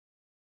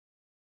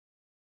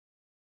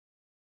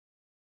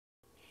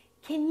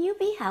Can you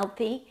be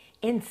healthy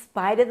in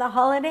spite of the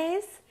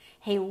holidays?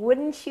 Hey,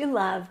 wouldn't you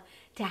love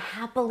to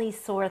happily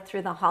soar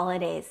through the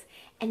holidays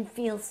and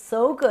feel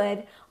so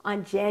good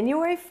on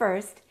January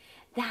 1st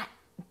that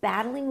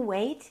battling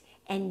weight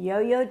and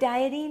yo-yo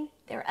dieting,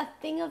 they're a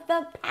thing of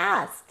the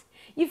past.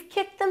 You've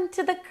kicked them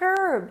to the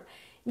curb.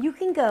 You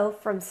can go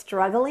from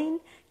struggling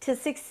to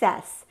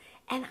success,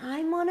 and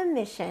I'm on a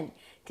mission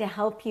to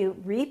help you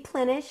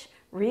replenish,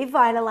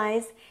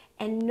 revitalize,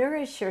 and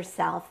nourish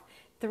yourself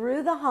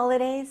through the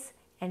holidays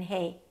and,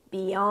 hey,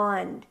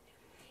 beyond.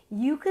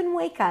 You can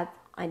wake up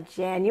on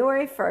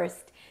January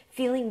 1st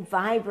feeling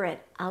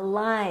vibrant,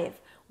 alive,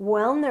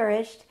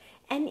 well-nourished,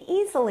 and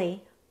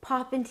easily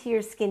pop into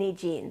your skinny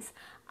jeans.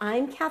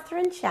 I'm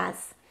Catherine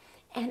Chess,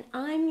 and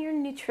I'm your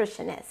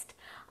nutritionist.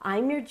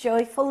 I'm your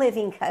joyful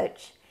living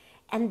coach,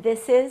 and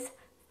this is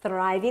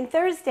Thriving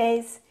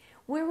Thursdays,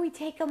 where we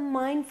take a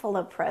mindful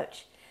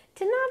approach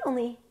to not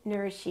only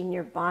nourishing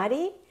your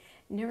body,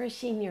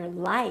 nourishing your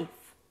life.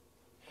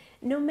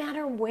 No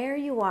matter where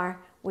you are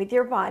with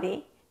your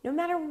body, no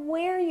matter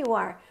where you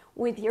are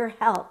with your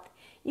health,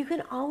 you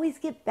can always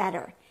get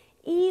better,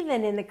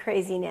 even in the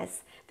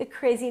craziness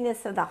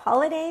of the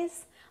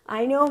holidays.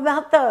 I know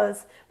about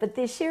those, but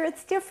this year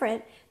it's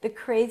different, the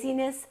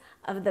craziness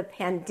of the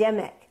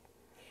pandemic.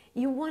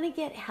 You want to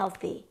get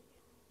healthy,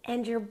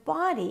 and your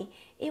body,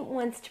 it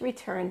wants to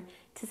return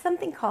to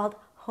something called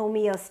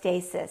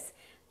homeostasis.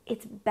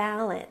 It's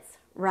balance,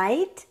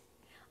 right?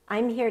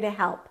 I'm here to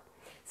help.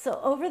 So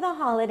over the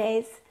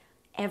holidays,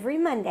 every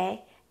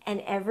Monday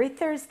and every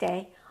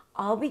Thursday,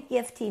 I'll be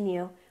gifting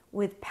you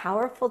with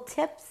powerful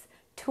tips,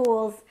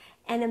 tools,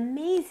 and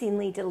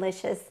amazingly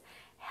delicious,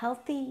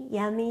 healthy,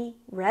 yummy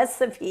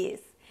recipes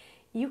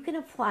you can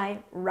apply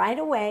right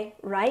away,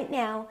 right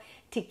now,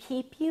 to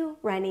keep you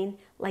running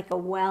like a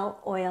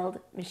well-oiled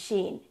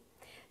machine.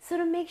 So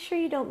to make sure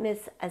you don't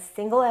miss a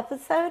single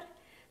episode,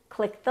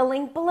 click the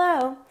link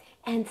below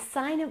and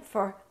sign up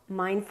for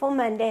Mindful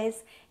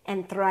Mondays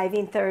and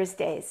Thriving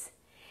Thursdays.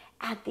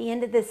 At the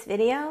end of this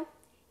video,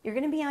 you're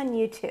going to be on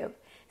YouTube.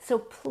 So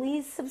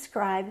please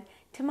subscribe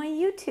to my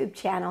YouTube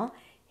channel.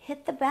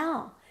 Hit the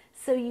bell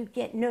so you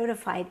get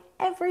notified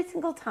every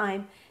single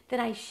time that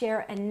I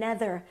share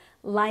another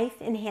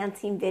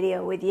life-enhancing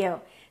video with you.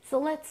 So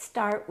let's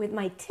start with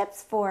my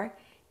tips for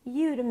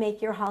you to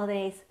make your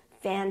holidays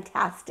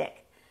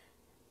fantastic.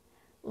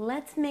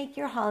 Let's make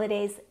your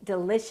holidays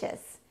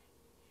delicious.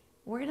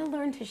 We're going to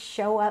learn to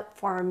show up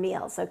for our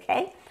meals,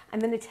 okay? I'm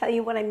going to tell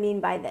you what I mean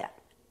by that.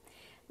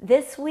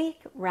 This week,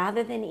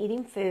 rather than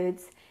eating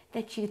foods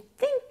that you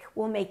think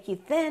will make you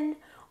thin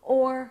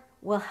or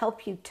will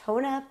help you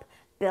tone up,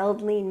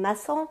 build lean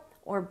muscle,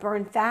 or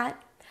burn fat,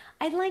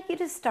 I'd like you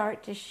to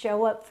start to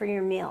show up for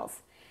your meals.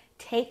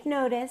 Take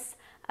notice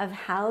of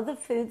how the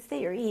foods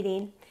that you're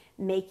eating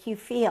make you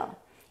feel.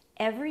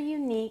 Every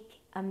unique,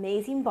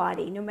 amazing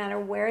body, no matter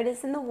where it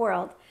is in the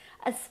world,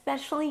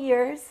 especially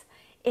yours,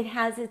 it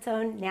has its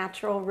own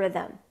natural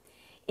rhythm.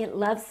 It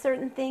loves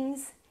certain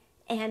things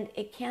and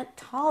it can't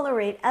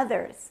tolerate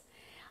others.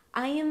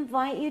 I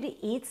invite you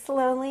to eat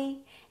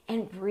slowly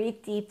and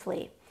breathe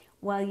deeply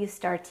while you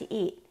start to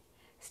eat.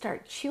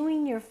 Start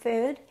chewing your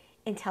food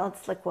until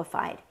it's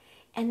liquefied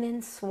and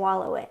then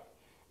swallow it.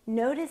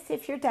 Notice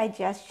if your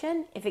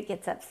digestion, if it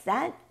gets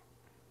upset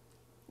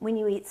when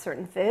you eat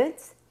certain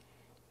foods,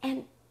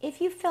 and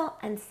if you feel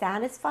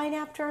unsatisfied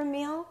after a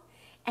meal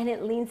and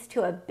it leads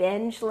to a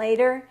binge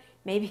later,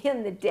 maybe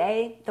in the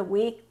day, the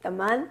week, the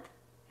month.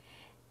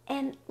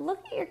 And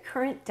look at your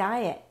current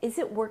diet. Is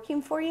it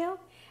working for you?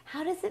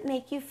 How does it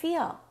make you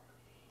feel?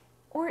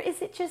 Or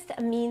is it just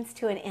a means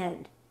to an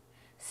end?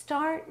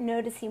 Start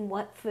noticing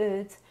what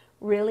foods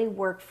really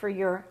work for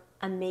your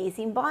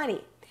amazing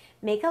body.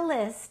 Make a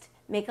list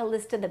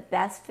of the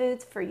best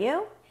foods for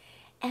you,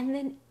 and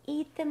then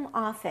eat them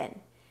often.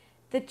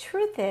 The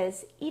truth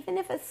is, even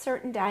if a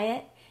certain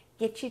diet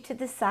gets you to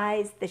the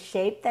size, the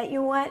shape that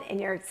you want, and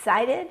you're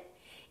excited,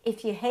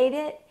 if you hate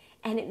it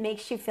and it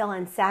makes you feel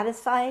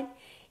unsatisfied,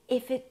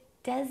 if it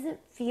doesn't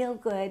feel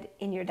good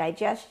in your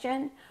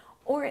digestion,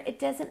 or it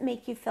doesn't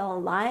make you feel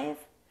alive,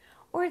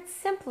 or it's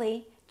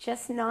simply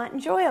just not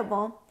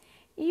enjoyable,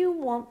 you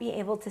won't be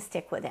able to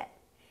stick with it,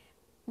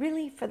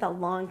 really for the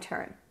long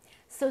term.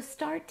 So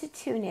start to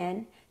tune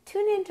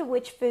into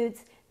which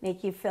foods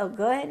make you feel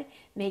good,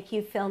 make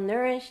you feel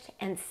nourished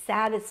and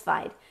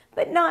satisfied,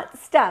 but not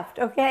stuffed,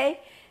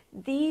 okay?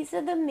 These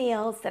are the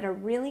meals that are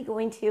really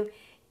going to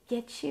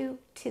get you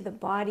to the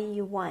body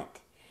you want.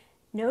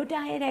 No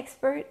diet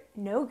expert,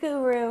 no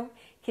guru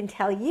can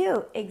tell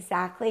you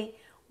exactly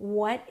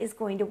what is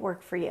going to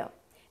work for you.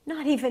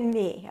 Not even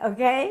me,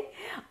 okay?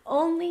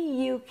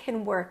 Only you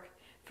can work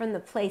from the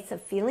place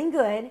of feeling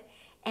good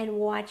and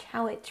watch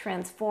how it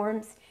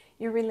transforms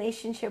your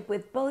relationship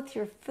with both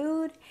your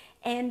food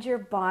and your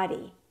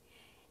body.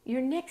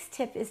 Your next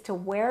tip is to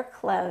wear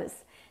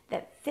clothes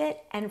that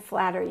fit and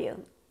flatter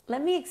you.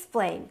 Let me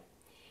explain.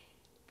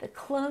 The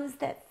clothes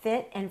that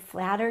fit and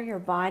flatter your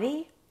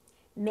body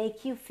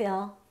make you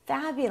feel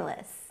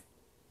fabulous.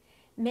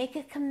 Make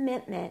a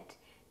commitment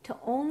to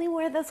only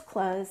wear those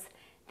clothes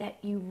that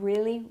you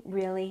really,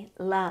 really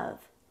love.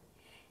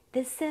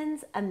 This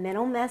sends a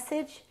mental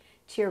message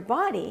to your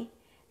body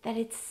that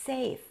it's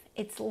safe,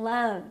 it's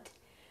loved.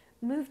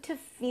 Move to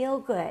feel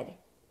good.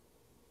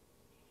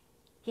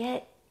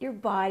 Get your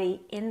body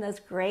in those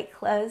great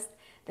clothes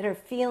that are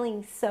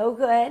feeling so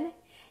good.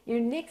 Your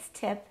next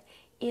tip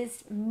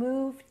is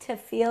move to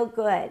feel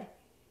good,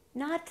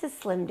 not to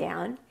slim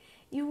down.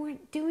 You are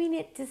doing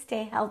it to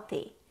stay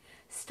healthy.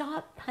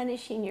 Stop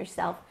punishing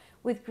yourself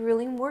with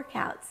grueling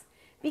workouts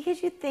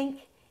because you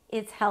think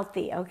it's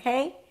healthy,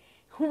 okay?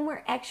 When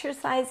we're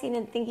exercising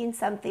and thinking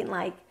something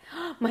like,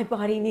 oh, my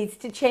body needs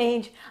to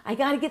change, I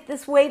gotta get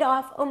this weight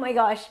off, oh my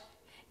gosh,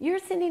 you're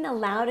sending a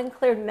loud and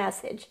clear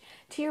message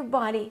to your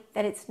body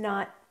that it's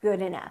not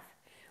good enough.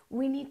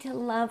 We need to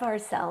love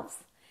ourselves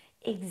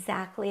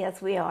exactly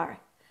as we are.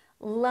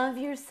 Love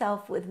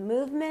yourself with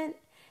movement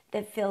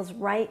that feels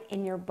right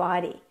in your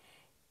body.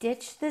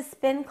 Ditch the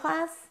spin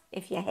class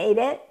if you hate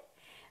it.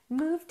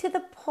 Move to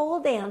the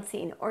pole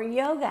dancing or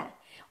yoga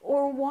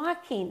or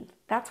walking.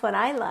 That's what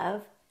I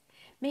love.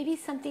 Maybe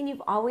something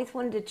you've always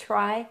wanted to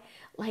try,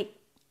 like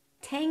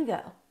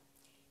tango.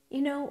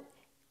 You know,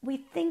 we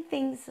think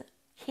things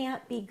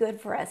can't be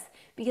good for us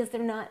because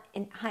they're not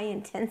in high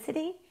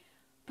intensity,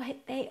 but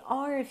they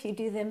are if you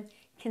do them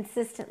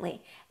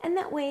consistently. And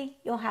that way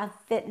you'll have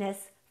fitness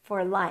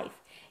for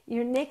life.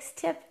 Your next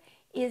tip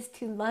is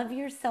to love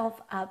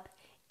yourself up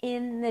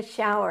in the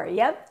shower.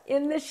 Yep,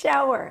 in the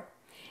shower.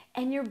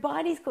 And your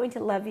body's going to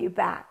love you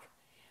back.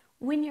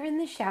 When you're in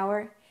the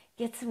shower,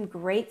 get some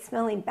great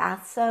smelling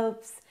bath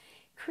soaps.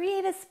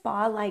 Create a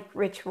spa-like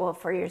ritual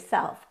for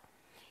yourself.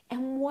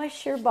 And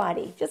wash your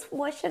body. Just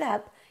wash it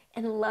up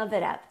and love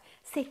it up.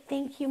 Say,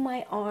 thank you,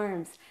 my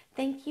arms.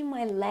 Thank you,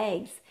 my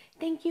legs.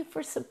 Thank you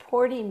for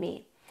supporting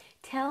me.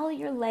 Tell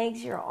your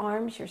legs, your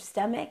arms, your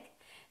stomach,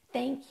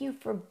 thank you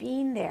for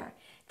being there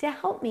to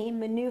help me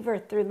maneuver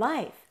through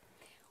life.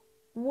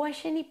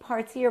 Wash any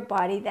parts of your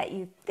body that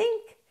you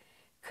think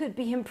could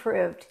be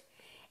improved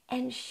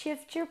and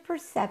shift your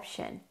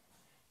perception.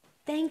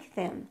 Thank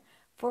them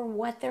for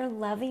what they're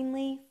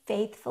lovingly,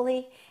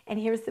 faithfully, and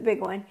here's the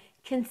big one,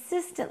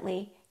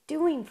 consistently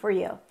doing for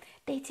you.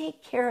 They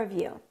take care of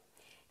you.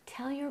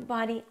 Tell your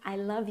body, I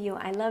love you,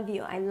 I love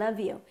you, I love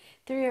you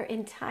through your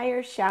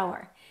entire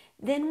shower.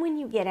 Then when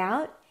you get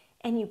out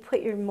and you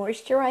put your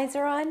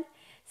moisturizer on,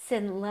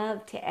 send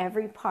love to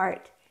every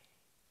part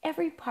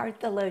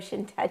the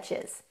lotion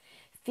touches.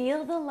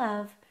 Feel the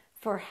love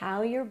for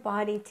how your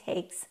body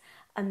takes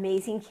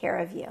amazing care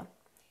of you.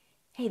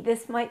 Hey,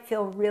 this might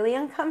feel really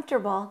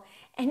uncomfortable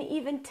and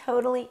even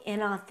totally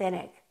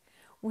inauthentic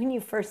when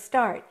you first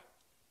start.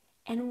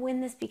 And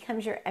when this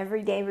becomes your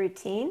everyday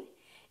routine,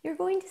 you're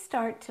going to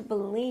start to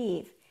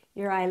believe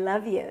your I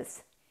love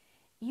yous.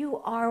 You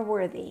are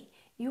worthy.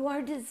 You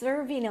are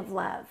deserving of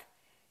love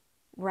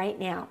right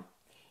now.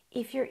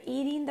 If you're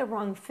eating the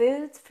wrong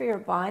foods for your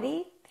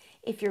body,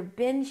 if you're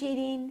binge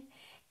eating,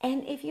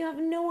 and if you have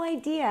no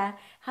idea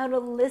how to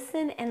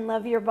listen and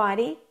love your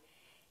body,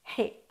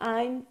 hey,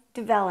 I've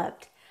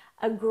developed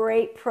a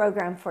great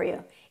program for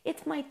you.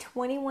 It's my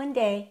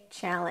 21-day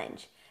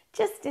challenge,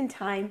 just in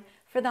time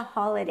for the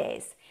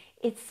holidays.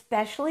 It's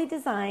specially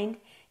designed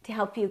to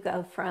help you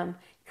go from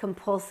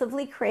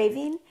compulsively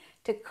craving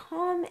to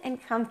calm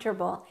and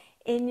comfortable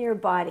in your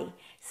body.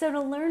 So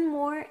to learn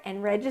more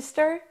and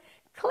register,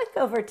 click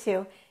over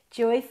to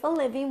Joyful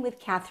Living with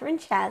Catherine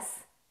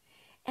Chess.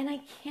 And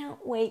I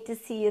can't wait to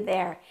see you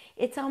there.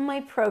 It's on my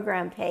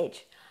program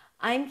page.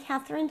 I'm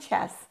Catherine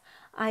Chess.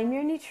 I'm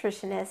your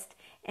nutritionist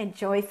and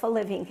joyful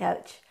living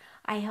coach.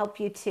 I help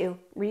you to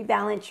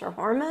rebalance your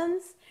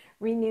hormones,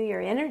 renew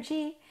your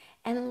energy,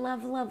 and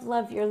love, love,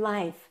 love your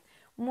life.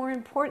 More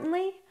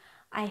importantly,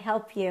 I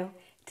help you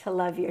to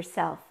love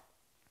yourself.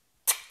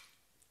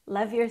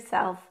 Love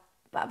yourself.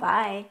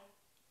 Bye-bye.